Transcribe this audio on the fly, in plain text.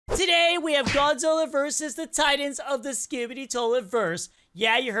we have Godzilla versus the Titans of the Skibidi Toilet verse.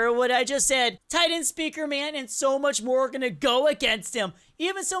 Yeah, you heard what I just said. Titan Speakerman and so much more are gonna go against him.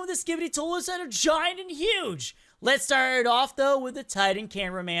 Even some of the Skibidi Toilets that are giant and huge. Let's start it off, though, with the Titan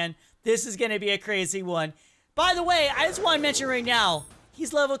Cameraman. This is gonna be a crazy one. By the way, I just want to mention right now,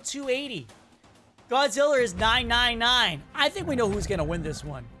 he's level 280. Godzilla is 999. I think we know who's gonna win this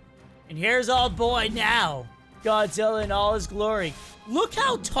one. And here's old boy now. Godzilla in all his glory. Look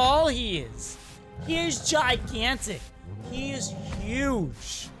how tall he is. He is gigantic. He is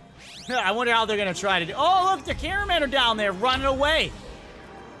huge. I wonder how they're gonna try to do. Oh, look, the cameramen are down there running away.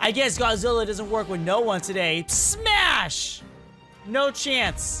 I guess Godzilla doesn't work with no one today. Smash! No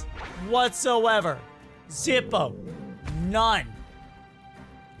chance whatsoever. Zippo. None.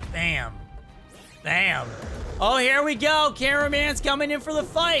 Bam. Bam. Oh, here we go. Cameraman's coming in for the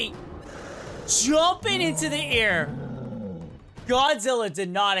fight. Jumping into the air. Godzilla did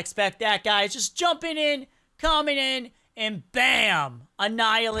not expect that, guys. Just jumping in, coming in, and bam!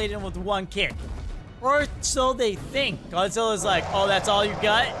 Annihilated him with one kick. Or so they think. Godzilla's like, oh, that's all you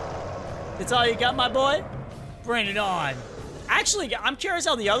got? That's all you got, my boy? Bring it on. Actually, I'm curious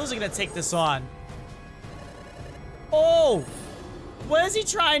how the others are gonna take this on. Oh! What is he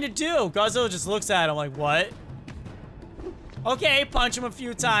trying to do? Godzilla just looks at him like, what? Okay, punch him a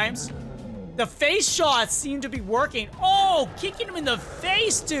few times. The face shots seem to be working. Oh, kicking him in the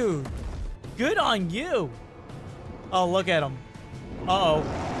face, dude. Good on you. Oh, look at him. Uh-oh.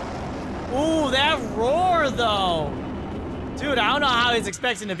 Ooh, that roar, though. Dude, I don't know how he's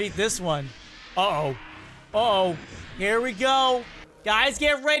expecting to beat this one. Uh-oh. Uh-oh. Here we go. Guys,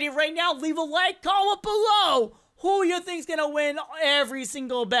 get ready right now. Leave a like, comment below. Who you think's gonna win every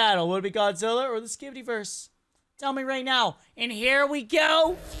single battle? Would it be Godzilla or the Skibidiverse? Tell me right now. And here we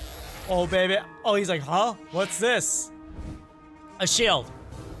go. Oh, baby. Oh, he's like, huh? What's this? A shield.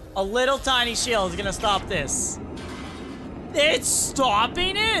 A little tiny shield is gonna stop this. It's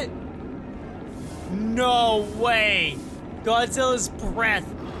stopping it? No way. Godzilla's breath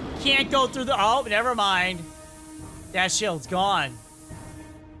can't go through the... Oh, never mind. That shield's gone.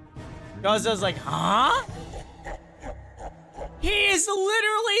 Godzilla's like, huh? He is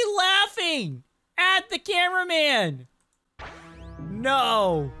literally laughing at the cameraman.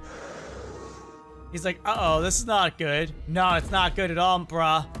 No. He's like, uh-oh, this is not good. No, it's not good at all,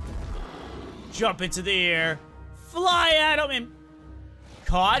 bruh. Jump into the air. Fly at him and...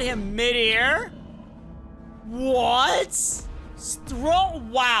 Caught him mid-air? What?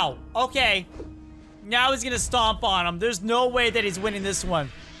 Wow. Okay. Now he's gonna stomp on him. There's no way that he's winning this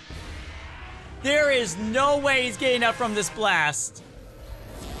one. There is no way he's getting up from this blast.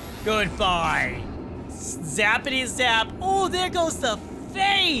 Goodbye. Zappity zap. Oh, there goes the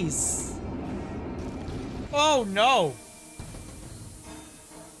face. Oh, no.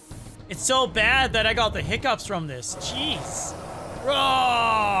 It's so bad that I got the hiccups from this. Jeez.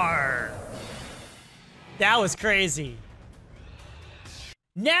 Roar. That was crazy.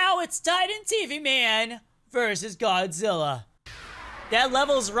 Now it's Titan TV Man versus Godzilla. That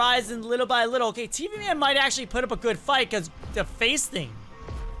level's rising little by little. Okay, TV Man might actually put up a good fight because the face thing.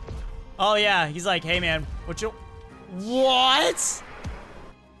 Oh yeah, he's like, hey man, what?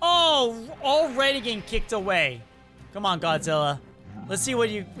 Oh, already getting kicked away. Come on, Godzilla. Let's see what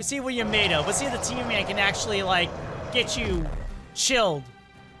you're made of. Let's see if the TV Man can actually like get you chilled.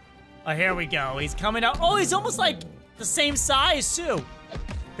 Oh, here we go. He's coming up. Oh, he's almost like the same size too.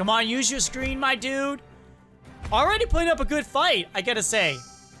 Come on, use your screen, my dude. Already putting up a good fight, I gotta say.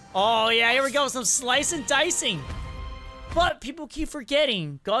 Oh yeah, here we go, some slice and dicing. But people keep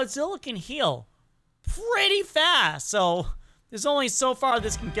forgetting, Godzilla can heal pretty fast, so there's only so far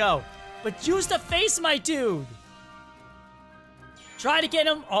this can go. But use the face, my dude. Try to get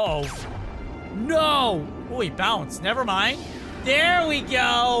him. Uh oh. No. Oh, he bounced. Never mind. There we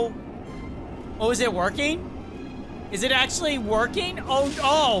go. Oh, is it working? Is it actually working? Oh,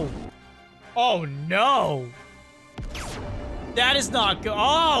 oh. Oh, no. That is not good.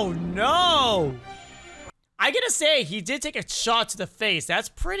 Oh, no. I gotta say, he did take a shot to the face. That's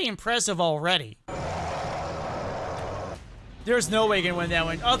pretty impressive already. There's no way you can win that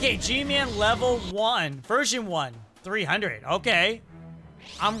one. Okay, G-Man level 1. Version 1. 300. Okay.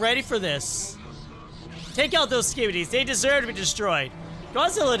 I'm ready for this. Take out those Skibidis. They deserve to be destroyed.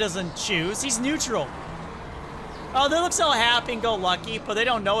 Godzilla doesn't choose. He's neutral. Oh, they look so happy and go lucky, but they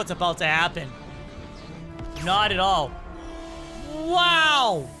don't know what's about to happen. Not at all.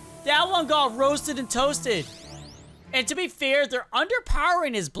 Wow! That one got roasted and toasted. And to be fair, they're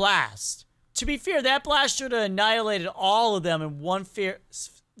underpowering his blast. To be fair, that blast should have annihilated all of them in one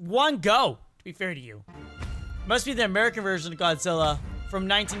go, to be fair to you. Must be the American version of Godzilla from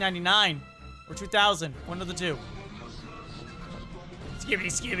 1999 or 2000. One of the two. Skibidi,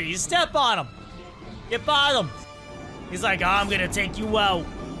 skibidi, step on him. Get by them. He's like, I'm gonna take you out.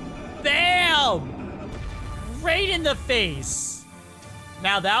 Bam! Right in the face.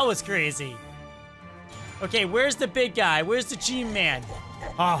 Now that was crazy. Okay, where's the big guy? Where's the G-Man?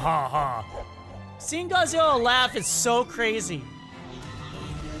 Ha ha ha. Seeing Godzilla laugh is so crazy.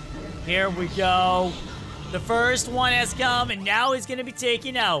 Here we go. The first one has come, and now he's gonna be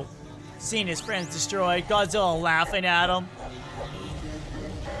taken out. Seeing his friends destroyed, Godzilla laughing at him.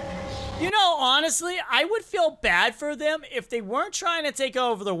 You know, honestly, I would feel bad for them if they weren't trying to take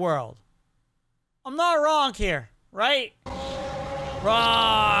over the world. I'm not wrong here, right?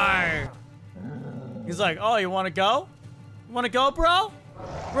 Roar! He's like, oh, you wanna go? You wanna go, bro?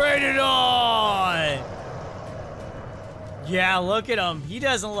 Bring it on! Yeah, look at him. He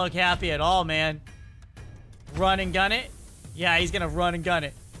doesn't look happy at all, man. Run and gun it? Yeah, he's gonna run and gun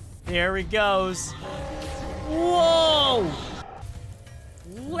it. There he goes. Whoa!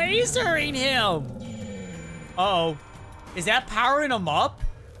 Lasering him! Uh-oh. Is that powering him up?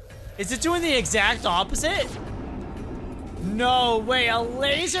 Is it doing the exact opposite? No way, a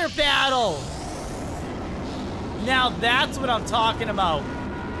laser battle! Now that's what I'm talking about.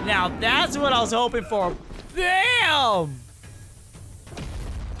 Now that's what I was hoping for. Bam!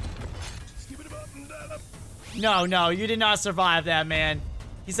 No, no, you did not survive that, man.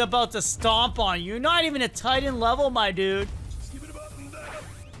 He's about to stomp on you. You're not even a Titan level, my dude.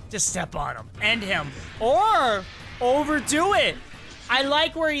 Just step on him. End him. Or overdo it. I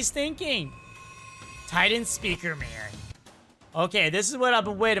like where he's thinking. Titan Speakerman. Okay, this is what I've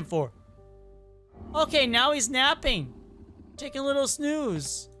been waiting for. Okay, now he's napping. Taking a little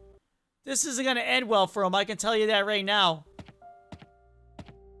snooze. This isn't gonna end well for him, I can tell you that right now.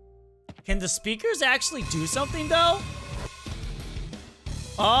 Can the speakers actually do something, though?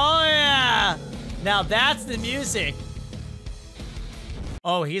 Oh, yeah! Now that's the music.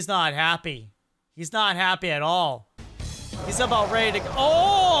 Oh, he's not happy. He's not happy at all. He's about ready to go.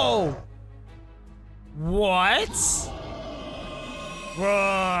 Oh! What?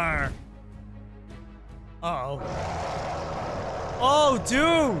 Roar! Uh-oh. Oh,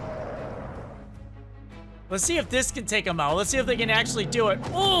 dude! Let's see if this can take him out. Let's see if they can actually do it.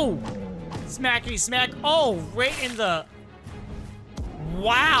 Oh! Smackety smack. Oh, right in the...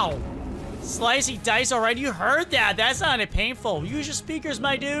 Wow! Slicey dice already. You heard that. That sounded painful. Use your speakers,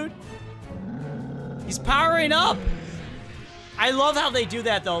 my dude. He's powering up. I love how they do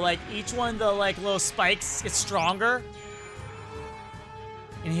that, though. Like, each one of the, like, little spikes gets stronger.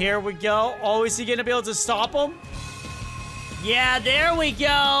 And here we go. Oh, is he gonna be able to stop him? Yeah, there we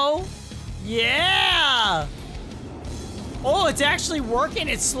go. Yeah! Oh, it's actually working.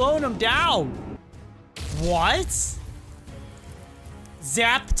 It's slowing him down. What?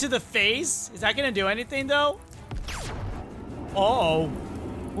 Zap to the face? Is that gonna do anything, though? Uh-oh.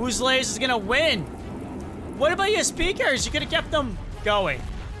 Whose laser's gonna win? What about your speakers? You could have kept them going.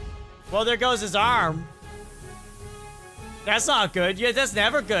 Well, there goes his arm. That's not good. Yeah, that's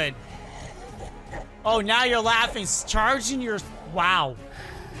never good. Oh, now you're laughing. Charging your... Wow.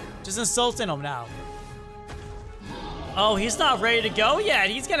 Just insulting him now. Oh, he's not ready to go yet.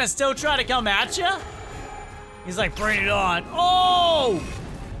 He's gonna still try to come at you? He's like, bring it on. Oh!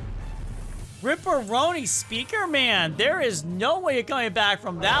 Ripperoni Speakerman. There is no way you're coming back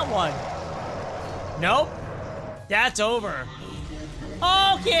from that one. Nope. That's over.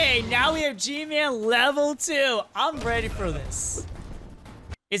 Okay, now we have G-Man level 2. I'm ready for this.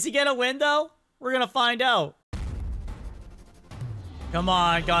 Is he gonna win, though? We're gonna find out. Come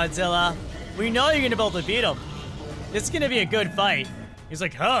on, Godzilla. We know you're gonna be able to beat him. This is gonna be a good fight. He's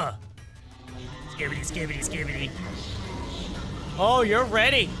like, huh. Skibidi, skibidi, skibidi. Oh, you're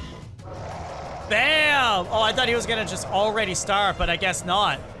ready. Bam! Oh, I thought he was gonna just already start, but I guess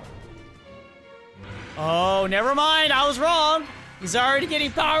not. Oh, never mind. I was wrong. He's already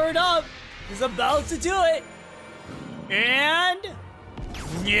getting powered up. He's about to do it. And...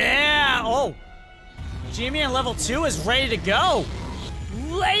 yeah! Oh. G-Man level 2 is ready to go.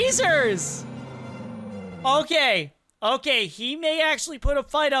 Lasers! Okay. Okay, he may actually put a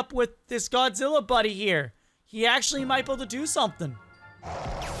fight up with this Godzilla buddy here. He actually might be able to do something.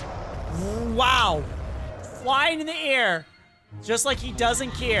 Wow. Flying in the air. Just like he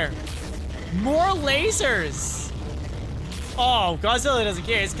doesn't care. More lasers. Oh, Godzilla doesn't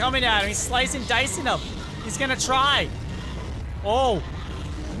care. He's coming at him. He's slicing, dicing him. He's gonna try. Oh.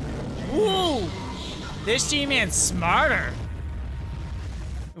 Ooh. This G-Man's smarter.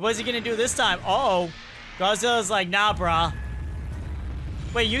 What's he gonna do this time? Uh-oh. Godzilla's like, nah, brah.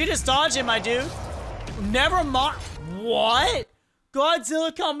 Wait, you can just dodge him, my dude. Never mind. What?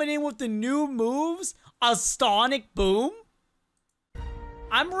 Godzilla coming in with the new moves? A sonic boom?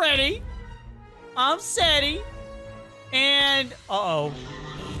 I'm ready. I'm steady. And, uh-oh.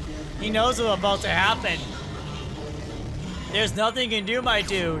 He knows what's about to happen. There's nothing you can do, my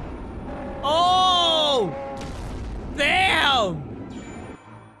dude. Oh! Bam!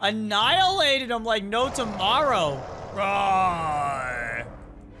 Annihilated him like no tomorrow. Roar.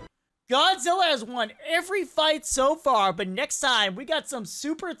 Godzilla has won every fight so far, but next time we got some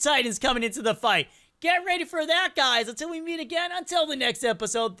Super Titans coming into the fight. Get ready for that, guys. Until we meet again, until the next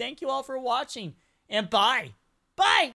episode, thank you all for watching, and bye. Bye!